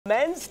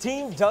Men's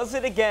team does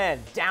it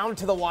again, down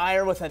to the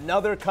wire with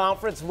another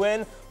conference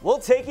win. We'll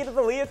take you to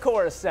the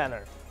Liacouras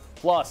Center.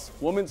 Plus,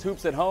 women's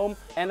hoops at home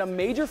and a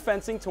major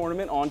fencing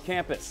tournament on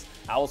campus.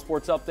 Owl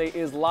Sports Update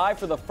is live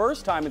for the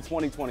first time in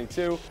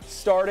 2022,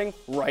 starting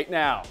right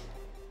now.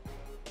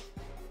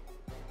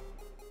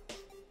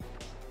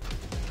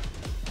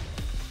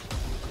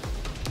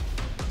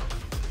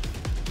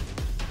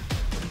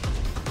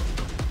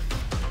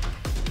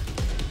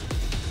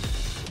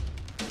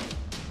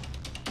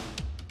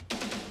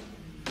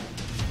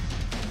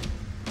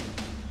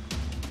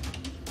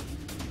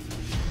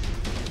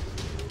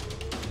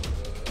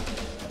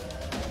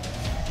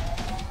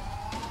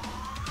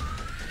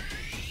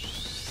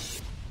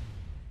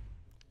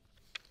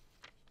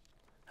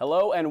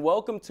 Hello and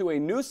welcome to a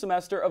new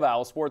semester of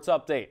Owl Sports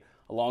Update.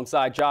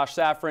 Alongside Josh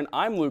Safran,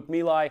 I'm Luke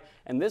Meli,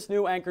 and this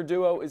new anchor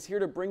duo is here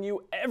to bring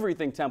you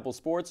everything Temple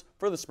sports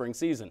for the spring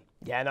season.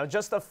 Yeah, now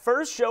just the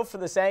first show for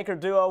this anchor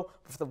duo.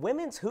 For the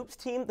women's hoops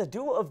team, the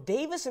duo of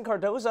Davis and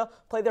Cardoza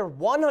play their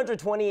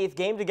 128th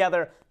game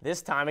together,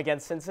 this time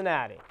against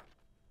Cincinnati.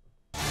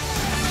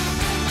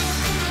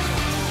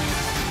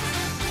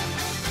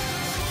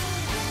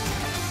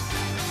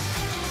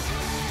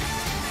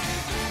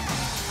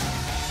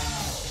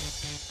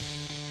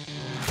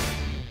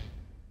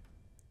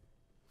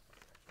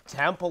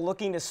 Temple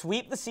looking to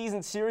sweep the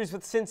season series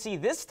with Cincy,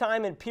 this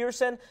time in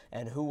Pearson,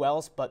 and who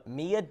else but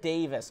Mia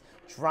Davis.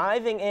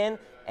 Driving in,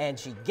 and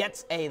she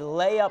gets a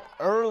layup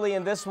early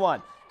in this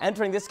one.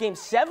 Entering this game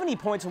 70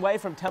 points away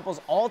from Temple's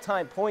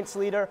all-time points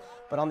leader.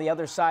 But on the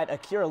other side,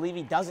 Akira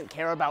Levy doesn't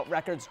care about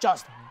records,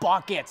 just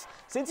buckets.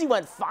 Cincy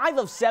went 5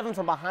 of 7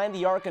 from behind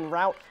the arc en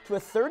route to a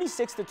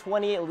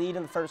 36-28 lead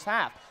in the first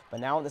half. But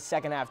now in the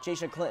second half,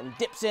 Jaisha Clinton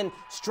dips in,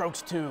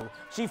 strokes 2.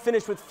 She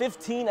finished with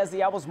 15 as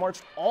the Owls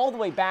marched all the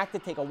way back to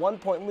take a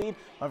 1-point lead.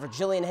 However,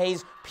 Jillian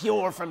Hayes,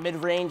 pure from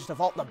mid-range to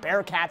vault the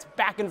Bearcats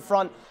back in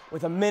front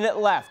with a minute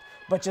left.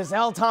 But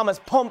Giselle Thomas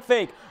pump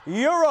fake,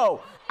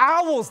 Euro,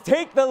 Owls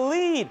take the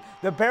lead.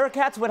 The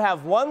Bearcats would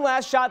have one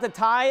last shot to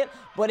tie it,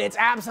 but it's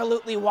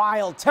absolutely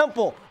wild.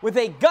 Temple with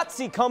a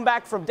gutsy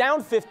comeback from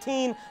down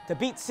 15 to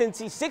beat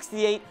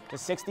Cincy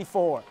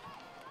 68-64.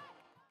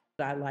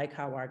 I like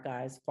how our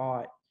guys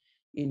fought,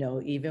 you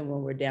know, even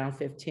when we're down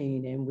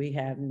 15 and we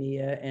have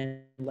Mia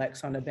and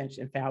Lex on the bench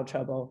in foul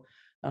trouble.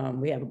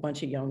 We have a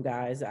bunch of young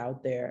guys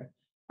out there.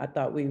 I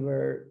thought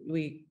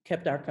we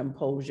kept our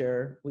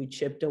composure. We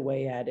chipped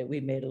away at it. We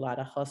made a lot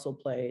of hustle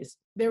plays.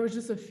 There was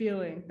just a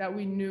feeling that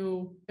we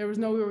knew there was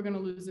no way we were going to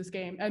lose this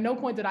game. At no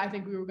point did I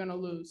think we were going to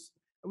lose.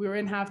 We were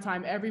in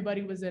halftime.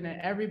 Everybody was in it.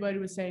 Everybody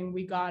was saying,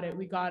 we got it,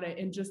 we got it.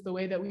 And just the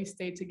way that we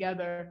stayed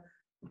together,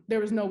 there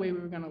was no way we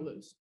were going to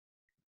lose.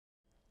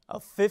 A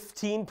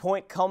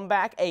 15-point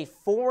comeback, a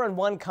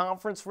 4-1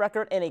 conference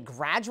record, and a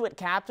graduate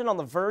captain on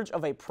the verge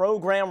of a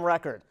program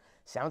record.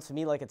 Sounds to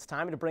me like it's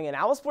time to bring in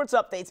Owl Sports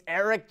Update's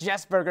Eric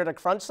Jessberger to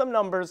crunch some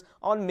numbers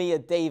on Mia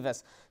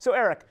Davis. So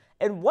Eric,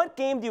 in what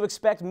game do you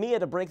expect Mia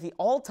to break the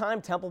all-time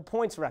Temple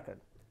points record?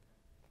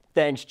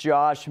 Thanks,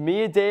 Josh.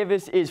 Mia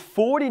Davis is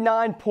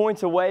 49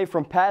 points away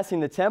from passing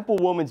the Temple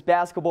women's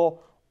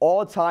basketball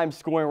all-time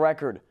scoring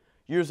record.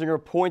 Using her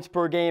points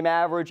per game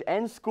average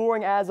and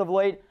scoring as of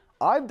late,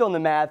 I've done the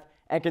math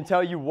and can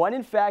tell you when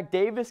in fact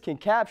Davis can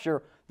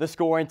capture the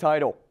scoring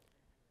title.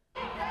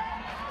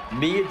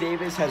 Mia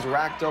Davis has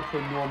racked up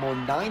her normal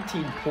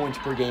 19 points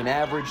per game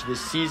average this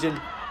season,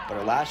 but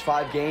her last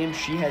 5 games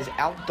she has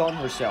outdone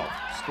herself,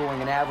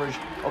 scoring an average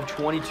of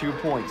 22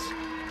 points.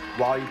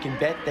 While you can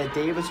bet that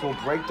Davis will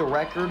break the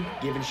record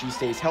given she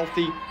stays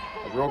healthy,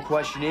 the real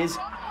question is,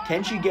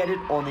 can she get it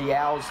on the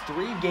Owls'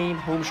 3-game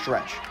home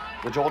stretch,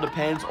 which all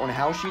depends on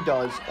how she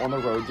does on the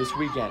road this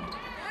weekend.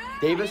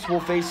 Davis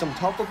will face some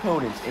tough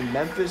opponents in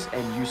Memphis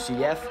and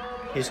UCF,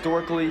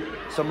 historically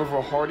some of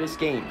her hardest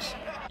games.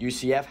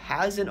 UCF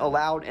hasn't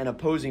allowed an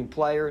opposing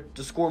player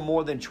to score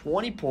more than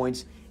 20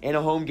 points in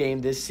a home game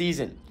this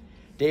season.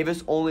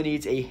 Davis only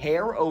needs a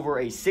hair over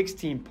a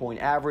 16-point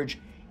average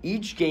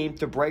each game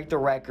to break the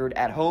record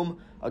at home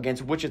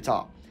against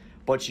Wichita,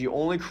 but she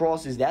only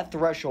crosses that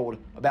threshold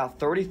about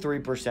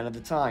 33% of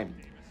the time.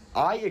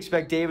 I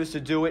expect Davis to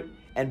do it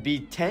and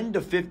be 10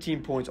 to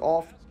 15 points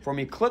off from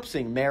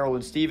eclipsing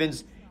Marilyn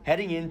Stevens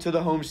heading into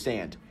the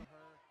homestand.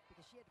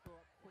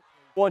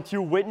 Want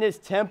to witness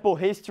Temple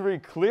history?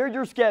 Clear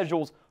your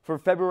schedules for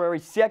February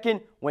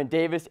 2nd when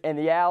Davis and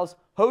the Owls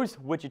host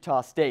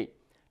Wichita State.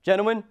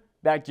 Gentlemen,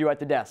 back to you at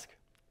the desk.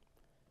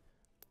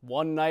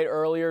 One night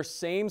earlier,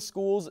 same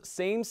schools,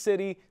 same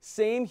city,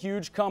 same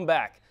huge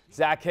comeback.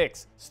 Zach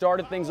Hicks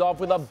started things off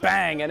with a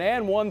bang and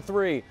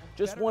 1-3.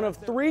 Just one of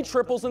 3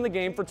 triples in the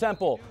game for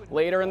Temple.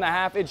 Later in the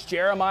half, it's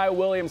Jeremiah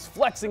Williams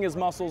flexing his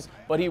muscles,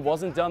 but he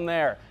wasn't done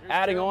there,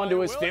 adding on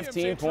to his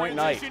 15-point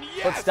night.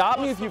 But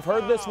stop me if you've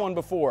heard this one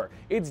before.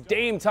 It's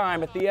Dame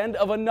time at the end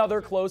of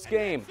another close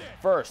game.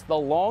 First, the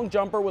long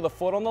jumper with a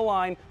foot on the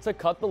line to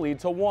cut the lead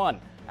to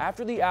 1.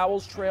 After the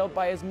Owls trailed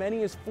by as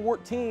many as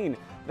 14,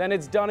 Then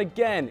it's done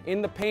again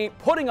in the paint,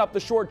 putting up the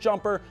short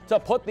jumper to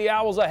put the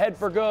Owls ahead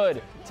for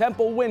good.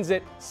 Temple wins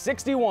it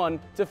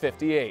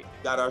 61-58.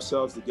 Got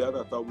ourselves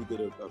together. I thought we did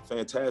a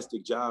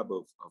fantastic job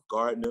of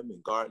guarding them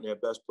and guarding their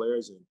best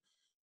players. And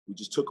we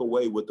just took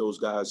away what those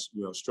guys,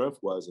 strength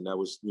was. And that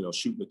was,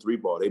 shooting the three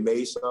ball. They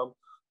made some.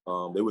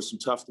 There were some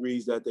tough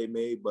threes that they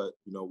made, but,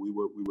 we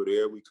were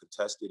there, we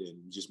contested,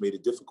 and we just made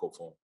it difficult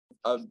for them.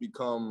 I've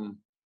become,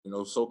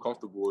 so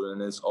comfortable,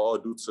 and it's all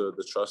due to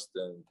the trust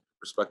and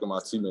respect of my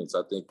teammates.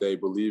 I think they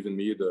believe in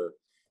me to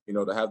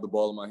have the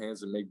ball in my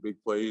hands and make big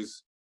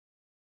plays.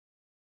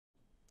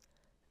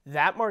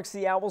 That marks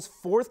the Owls'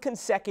 4th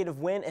consecutive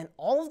win, and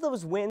all of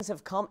those wins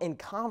have come in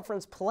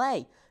conference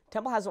play.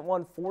 Temple hasn't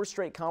won 4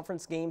 straight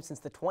conference games since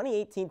the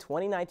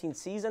 2018-2019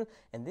 season,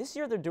 and this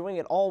year they're doing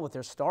it all with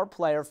their star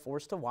player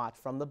forced to watch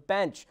from the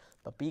bench.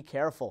 But be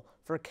careful.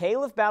 For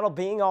Caleb Battle,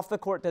 being off the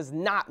court does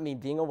not mean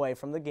being away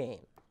from the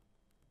game.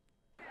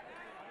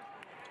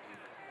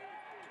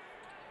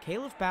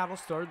 Caleb Battle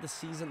started the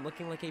season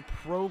looking like a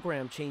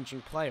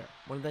program-changing player,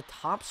 one of the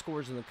top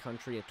scorers in the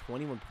country at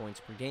 21 points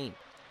per game.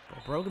 But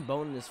a broken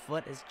bone in his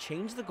foot has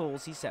changed the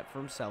goals he set for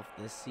himself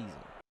this season.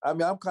 I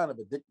mean, I'm kind of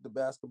addicted to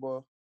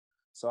basketball,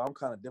 so I'm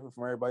kind of different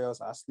from everybody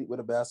else. I sleep with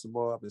a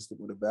basketball. I've been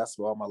sleeping with a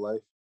basketball all my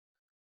life.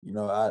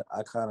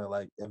 I kind of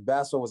like, if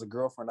basketball was a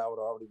girlfriend, I would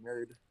have already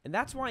married her. And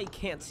that's why he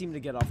can't seem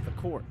to get off the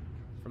court.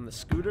 From the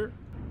scooter,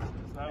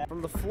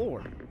 from the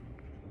floor,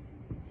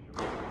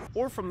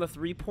 or from the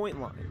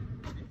three-point line.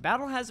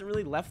 Battle hasn't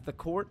really left the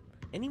court,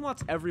 and he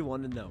wants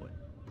everyone to know it.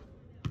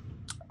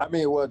 I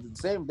mean, well, the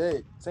same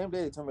day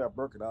they told me I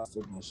broke it, I was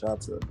still getting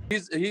shots up.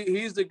 He's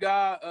the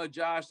guy,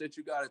 Josh, that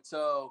you got to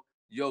tell,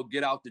 yo,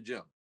 get out the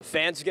gym.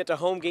 Fans who get to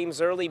home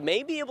games early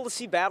may be able to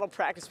see Battle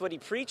practice what he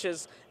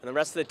preaches, and the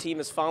rest of the team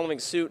is following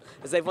suit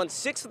as they've won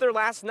 6 of their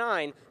last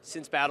 9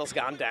 since Battle's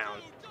gone down.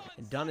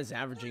 And Dunn is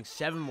averaging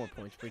 7 more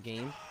points per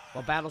game,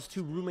 while Battle's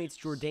 2 roommates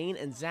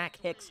Jourdain and Zach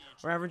Hicks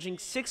are averaging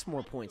 6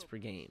 more points per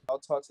game. I'll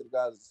talk to the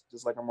guys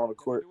just like I'm on the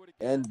court,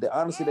 and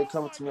honestly, they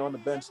come to me on the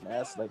bench and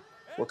ask, like,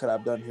 what could I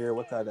have done here?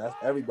 What could I ask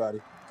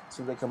everybody? As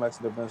soon as they come back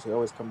to the bench, they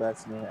always come back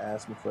to me and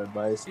ask me for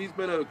advice. He's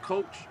been a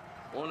coach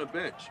on the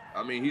bench.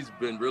 I mean, he's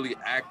been really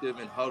active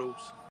in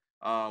huddles,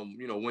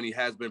 when he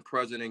has been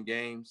present in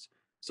games.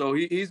 So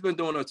he's been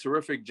doing a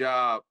terrific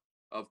job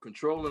of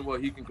controlling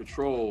what he can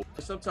control.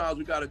 Sometimes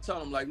we got to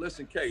tell him, like,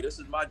 listen, Kay, this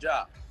is my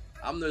job.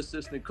 I'm the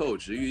assistant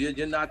coach.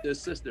 You're not the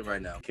assistant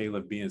right now.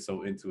 Caleb being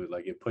so into it,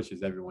 like, it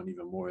pushes everyone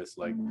even more. It's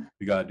like,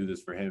 we got to do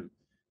this for him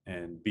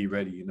and be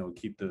ready,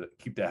 keep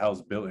the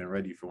house built and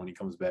ready for when he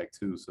comes back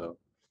too, so.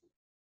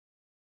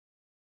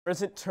 There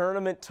isn't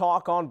tournament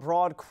talk on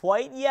Broad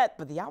quite yet,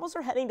 but the Owls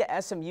are heading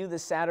to SMU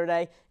this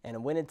Saturday, and a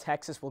win in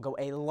Texas will go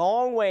a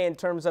long way in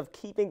terms of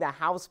keeping the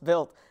house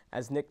built,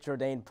 as Nick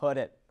Jourdain put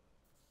it.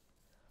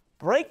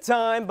 Break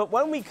time, but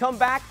when we come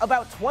back,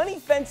 about 20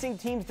 fencing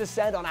teams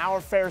descend on our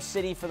fair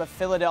city for the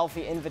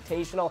Philadelphia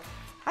Invitational.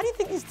 How do you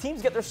think these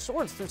teams get their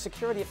swords through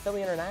security at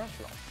Philly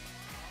International?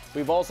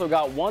 We've also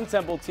got one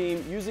Temple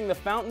team using the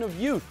Fountain of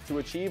Youth to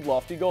achieve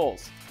lofty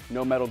goals.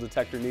 No metal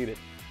detector needed.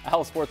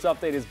 Owl Sports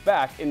Update is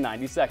back in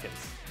 90 seconds.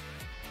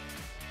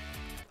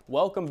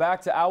 Welcome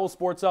back to Owl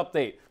Sports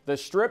Update. The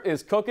strip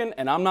is cooking,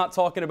 and I'm not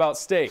talking about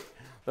steak.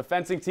 The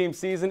fencing team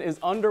season is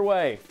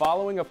underway,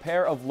 following a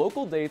pair of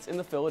local dates in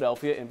the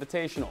Philadelphia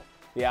Invitational.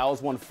 The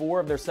Owls won 4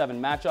 of their 7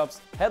 matchups,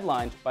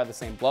 headlined by the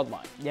same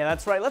bloodline. Yeah,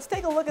 that's right. Let's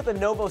take a look at the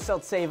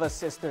Novoseltseva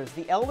sisters.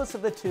 The eldest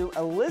of the 2,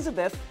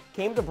 Elizabeth,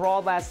 came to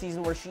Broad last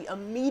season where she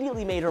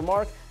immediately made her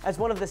mark as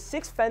one of the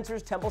 6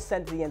 fencers Temple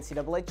sent to the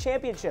NCAA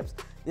championships.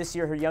 This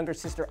year, her younger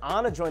sister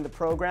Anna joined the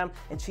program,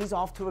 and she's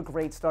off to a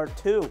great start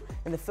too.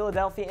 In the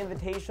Philadelphia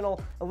Invitational,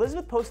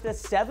 Elizabeth posted a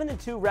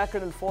 7-2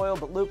 record in foil,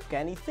 but Luke,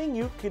 anything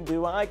you can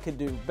do, I could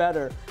do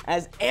better.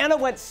 As Anna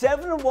went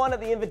 7-1 at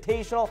the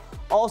Invitational,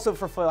 also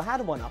for foil, had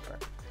to one-up her.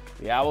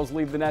 The Owls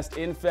leave the nest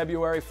in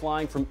February,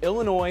 flying from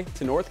Illinois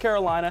to North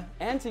Carolina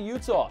and to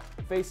Utah,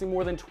 facing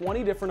more than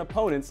 20 different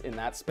opponents in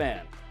that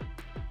span.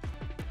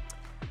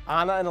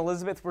 Anna and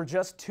Elizabeth were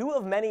just 2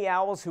 of many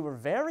Owls who were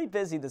very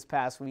busy this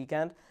past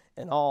weekend.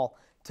 In all,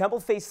 Temple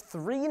faced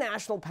 3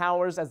 national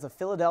powers as the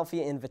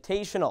Philadelphia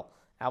Invitational.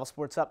 Owl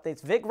Sports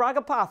Update's Vic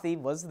Ragapathy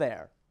was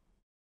there.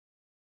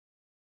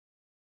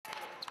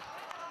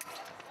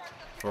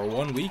 For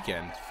one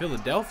weekend,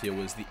 Philadelphia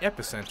was the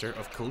epicenter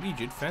of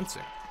collegiate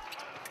fencing.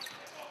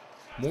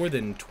 More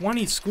than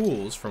 20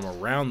 schools from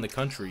around the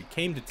country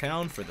came to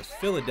town for the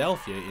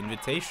Philadelphia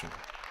Invitational.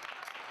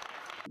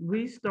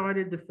 We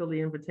started the Philly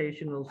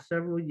Invitational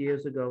several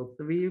years ago.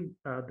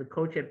 The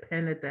coach at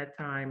Penn at that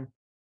time,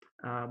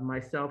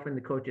 myself and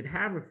the coach at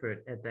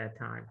Haverford at that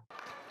time.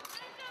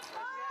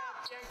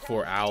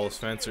 For Owls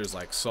fencers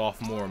like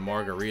sophomore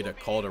Margarita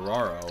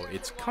Calderaro,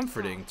 it's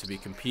comforting to be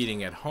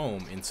competing at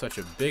home in such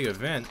a big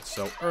event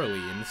so early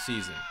in the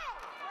season.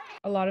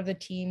 A lot of the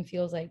team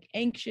feels like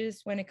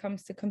anxious when it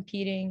comes to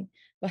competing,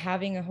 but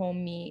having a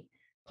home meet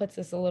puts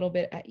us a little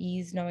bit at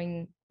ease,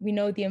 knowing we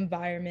know the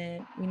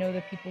environment, we know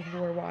the people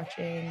who are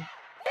watching.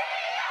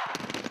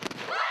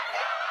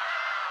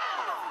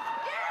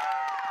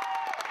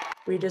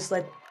 we just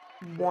like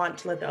want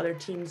to let the other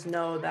teams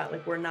know that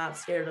like we're not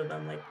scared of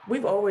them. Like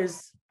we've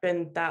always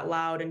been that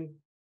loud and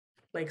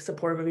like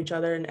supportive of each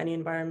other in any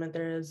environment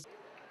there is.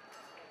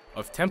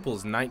 Of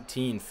Temple's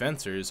 19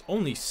 fencers,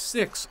 only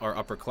 6 are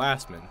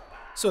upperclassmen,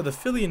 so the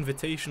Philly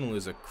Invitational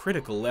is a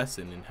critical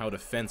lesson in how to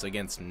fence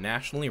against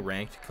nationally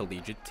ranked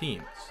collegiate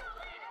teams.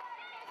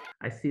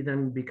 I see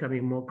them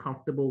becoming more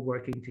comfortable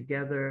working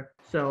together.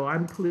 So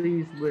I'm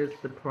pleased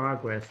with the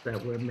progress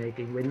that we're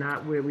making. We're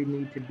not where we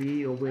need to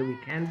be or where we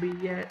can be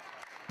yet,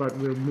 but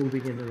we're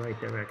moving in the right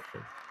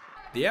direction.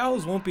 The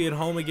Owls won't be at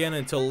home again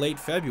until late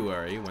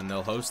February when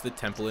they'll host the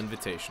Temple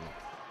Invitational.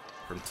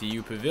 From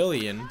TU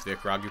Pavilion, Vic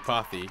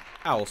Raghupathy,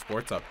 Owl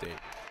Sports Update.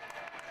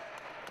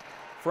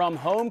 From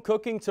home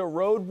cooking to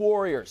road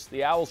warriors,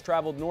 the Owls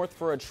traveled north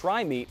for a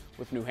tri-meet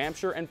with New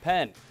Hampshire and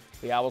Penn.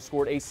 The Owls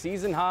scored a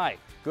season high,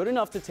 good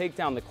enough to take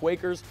down the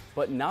Quakers,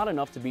 but not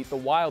enough to beat the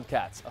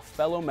Wildcats, a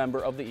fellow member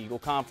of the Eagle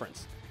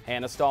Conference.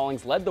 Hannah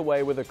Stallings led the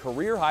way with a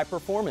career-high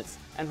performance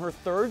and her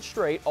 3rd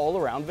straight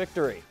all-around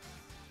victory.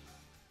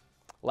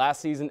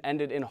 Last season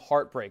ended in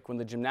heartbreak when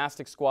the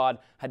gymnastics squad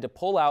had to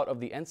pull out of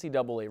the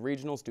NCAA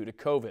regionals due to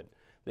COVID.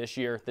 This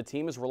year, the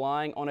team is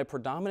relying on a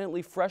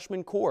predominantly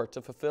freshman core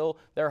to fulfill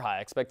their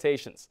high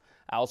expectations.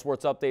 Owl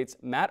Sports Update's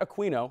Matt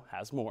Aquino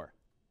has more.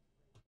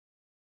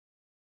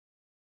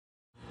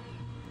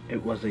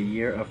 It was a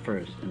year of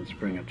firsts in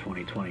spring of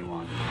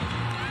 2021.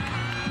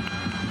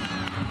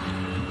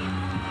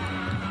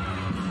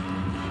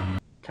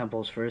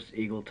 Temple's first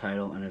Eagle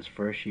title in his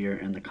first year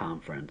in the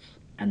conference,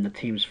 and the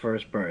team's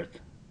first berth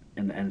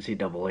in the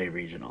NCAA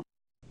regional.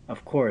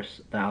 Of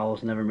course, the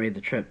Owls never made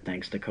the trip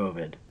thanks to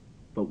COVID,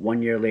 but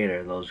 1 year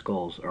later those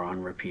goals are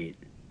on repeat.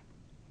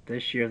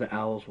 This year the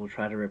Owls will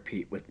try to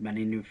repeat with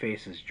many new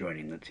faces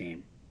joining the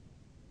team.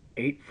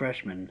 8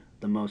 freshmen,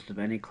 the most of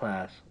any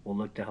class, will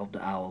look to help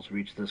the Owls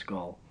reach this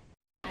goal.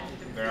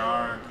 There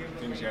are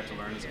things you have to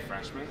learn as a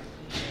freshman,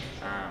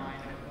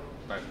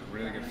 but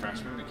really good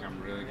freshmen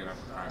become really good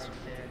upperclassmen.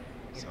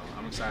 So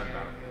I'm excited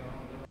about it.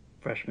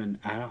 Freshmen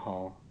Anna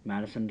Hall,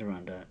 Madison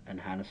Durunda, and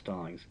Hannah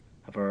Stallings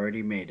have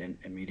already made an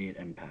immediate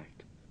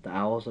impact. The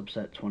Owls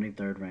upset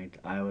 23rd ranked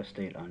Iowa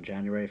State on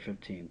January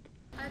 15th.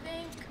 I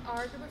think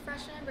our group of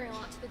freshmen bring a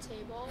lot to the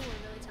table.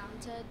 We're really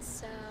talented,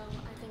 so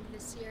I think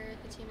this year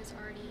the team is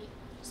already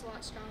just a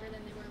lot stronger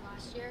than they were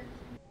last year.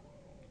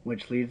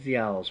 Which leads the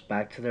Owls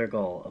back to their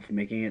goal of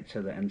making it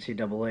to the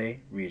NCAA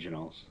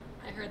regionals.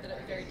 I heard that it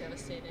was very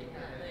devastating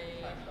that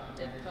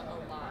they did put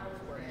a lot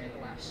of work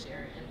in last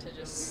year, and to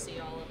just see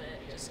all of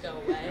it just go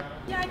away.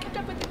 Yeah, I kept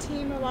up with the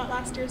team a lot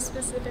last year,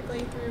 specifically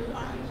through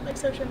like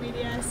social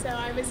media, so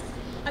I was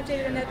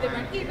updated on that they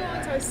went Eagle,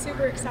 and so I was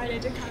super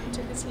excited to come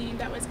to the team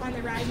that was on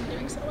the rise and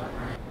doing so well.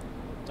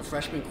 The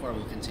freshman core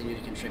will continue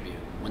to contribute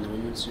when the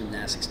women's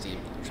gymnastics team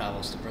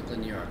travels to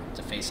Brooklyn, New York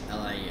to face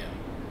LIU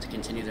to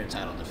continue their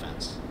title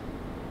defense.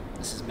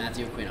 This is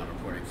Matthew Aquino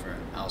reporting for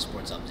Owl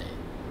Sports Update.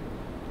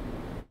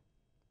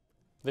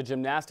 The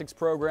gymnastics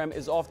program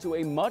is off to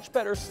a much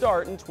better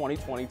start in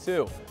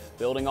 2022.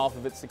 Building off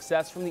of its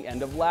success from the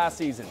end of last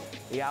season,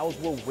 the Owls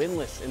were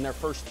winless in their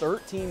first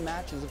 13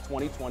 matches of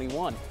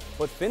 2021,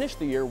 but finished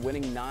the year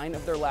winning 9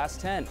 of their last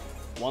 10.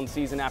 One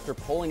season after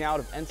pulling out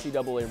of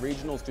NCAA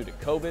regionals due to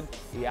COVID,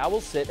 the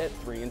Owls sit at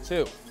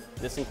 3-2.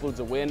 This includes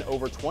a win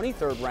over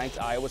 23rd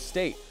ranked Iowa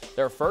State,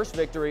 their first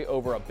victory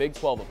over a Big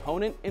 12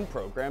 opponent in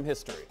program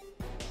history.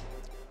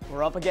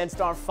 We're up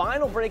against our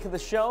final break of the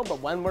show,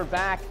 but when we're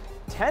back,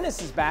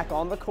 tennis is back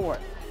on the court.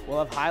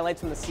 We'll have highlights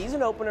from the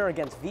season opener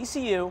against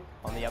VCU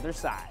on the other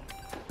side.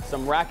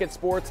 Some racket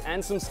sports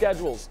and some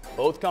schedules,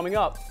 both coming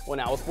up when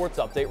Owl Sports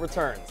Update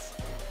returns.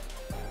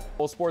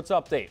 Owl Sports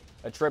Update.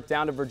 A trip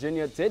down to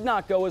Virginia did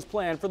not go as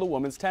planned for the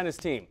women's tennis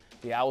team.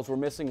 The Owls were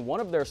missing one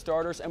of their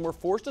starters and were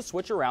forced to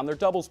switch around their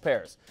doubles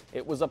pairs.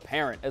 It was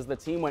apparent as the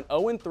team went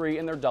 0-3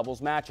 in their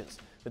doubles matches.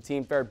 The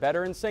team fared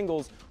better in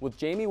singles, with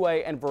Jamie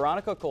Way and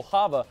Veronica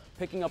Kolhava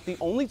picking up the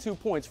only 2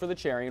 points for the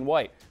Cherry and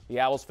White.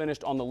 The Owls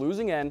finished on the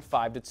losing end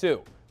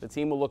 5-2. The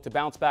team will look to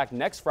bounce back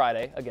next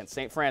Friday against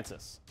St.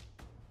 Francis.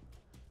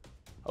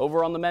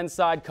 Over on the men's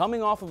side,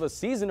 coming off of a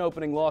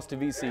season-opening loss to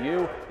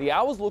VCU, the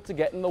Owls look to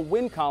get in the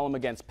win column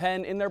against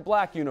Penn in their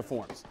black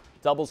uniforms.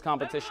 Doubles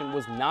competition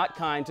was not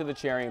kind to the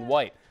Cherry and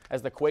White,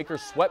 as the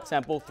Quakers swept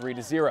Temple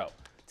 3-0.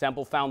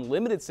 Temple found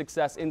limited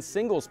success in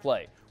singles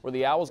play, where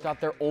the Owls got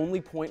their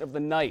only point of the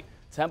night.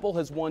 Temple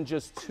has won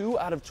just 2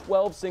 out of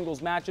 12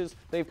 singles matches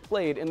they've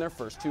played in their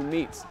first 2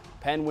 meets.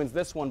 Penn wins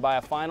this one by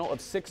a final of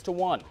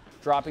 6-1,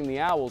 dropping the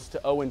Owls to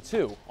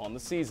 0-2 on the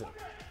season.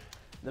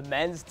 The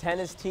men's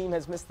tennis team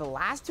has missed the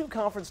last 2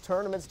 conference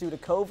tournaments due to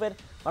COVID.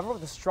 However,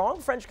 with a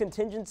strong French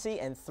contingency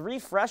and 3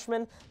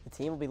 freshmen, the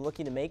team will be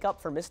looking to make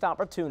up for missed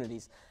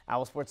opportunities.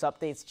 Owl Sports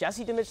Update's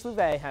Jesse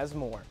Demich-Louvet has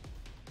more.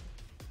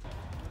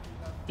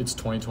 It's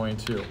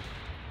 2022.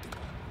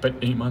 But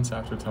 8 months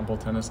after Temple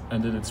Tennis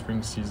ended its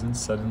spring season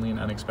suddenly and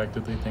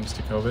unexpectedly thanks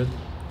to COVID,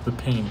 the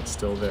pain is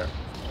still there.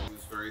 It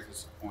was very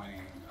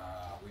disappointing.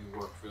 We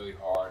worked really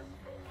hard.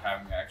 We were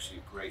having actually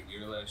a great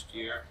year last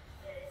year.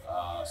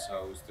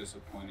 So it was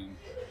disappointing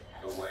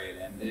the way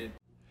it ended.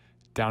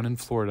 Down in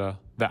Florida,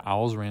 the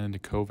Owls ran into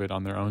COVID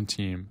on their own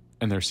team,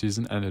 and their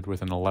season ended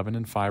with an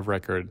 11-5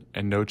 record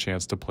and no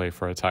chance to play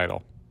for a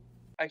title.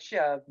 Actually,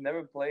 I've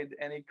never played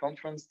any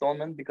conference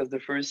tournament because the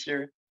first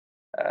year,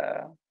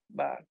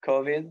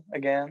 COVID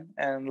again,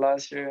 and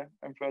last year,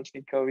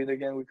 unfortunately, COVID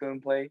again, we couldn't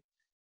play.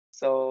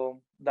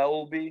 So that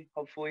will be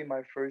hopefully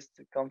my first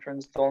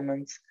conference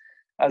tournament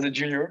as a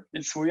junior.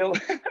 It's real.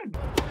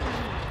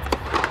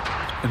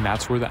 And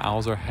that's where the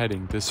Owls are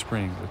heading this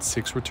spring with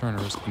 6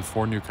 returners and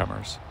 4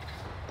 newcomers.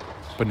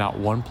 But not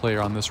one player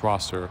on this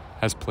roster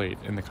has played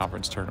in the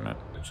conference tournament.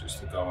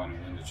 Just to go and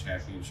win the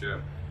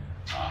championship,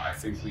 I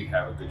think we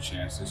have a good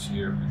chance this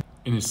year.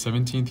 In his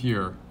 17th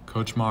year,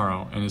 Coach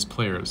Morrow and his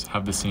players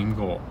have the same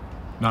goal,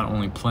 not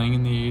only playing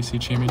in the AAC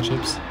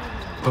championships,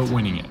 but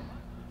winning it,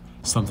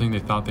 something they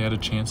thought they had a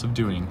chance of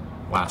doing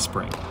last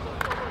spring.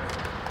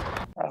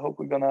 I hope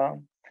we're gonna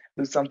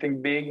do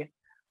something big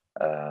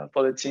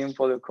for the team,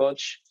 for the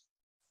coach.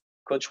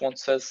 Coach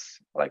wants us,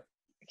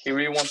 he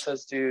really wants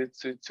us to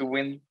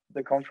win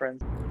the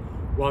conference.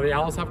 While the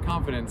Owls have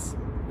confidence,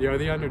 they are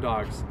the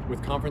underdogs,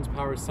 with conference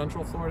powers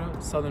Central Florida,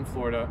 Southern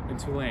Florida, and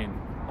Tulane,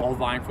 all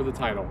vying for the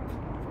title.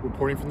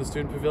 Reporting from the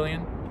Student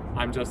Pavilion,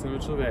 I'm Justin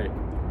Mitchell-Vey,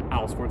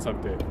 Owl Sports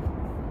Update.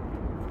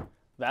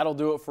 That'll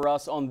do it for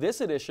us on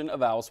this edition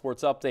of Owl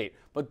Sports Update.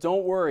 But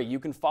don't worry, you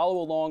can follow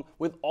along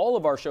with all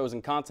of our shows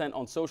and content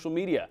on social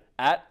media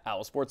at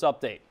Owl Sports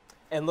Update.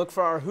 And look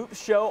for our Hoop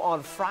Show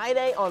on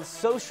Friday on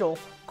social.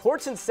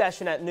 Courts in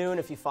session at noon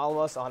if you follow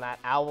us on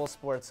 @Owl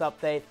Sports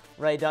Update.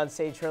 Ray Dunn,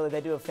 Sage Hurley,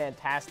 they do a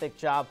fantastic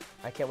job.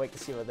 I can't wait to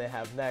see what they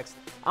have next.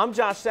 I'm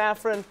Josh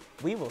Safran.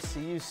 We will see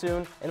you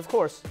soon. And of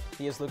course,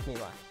 he is Luke Meli.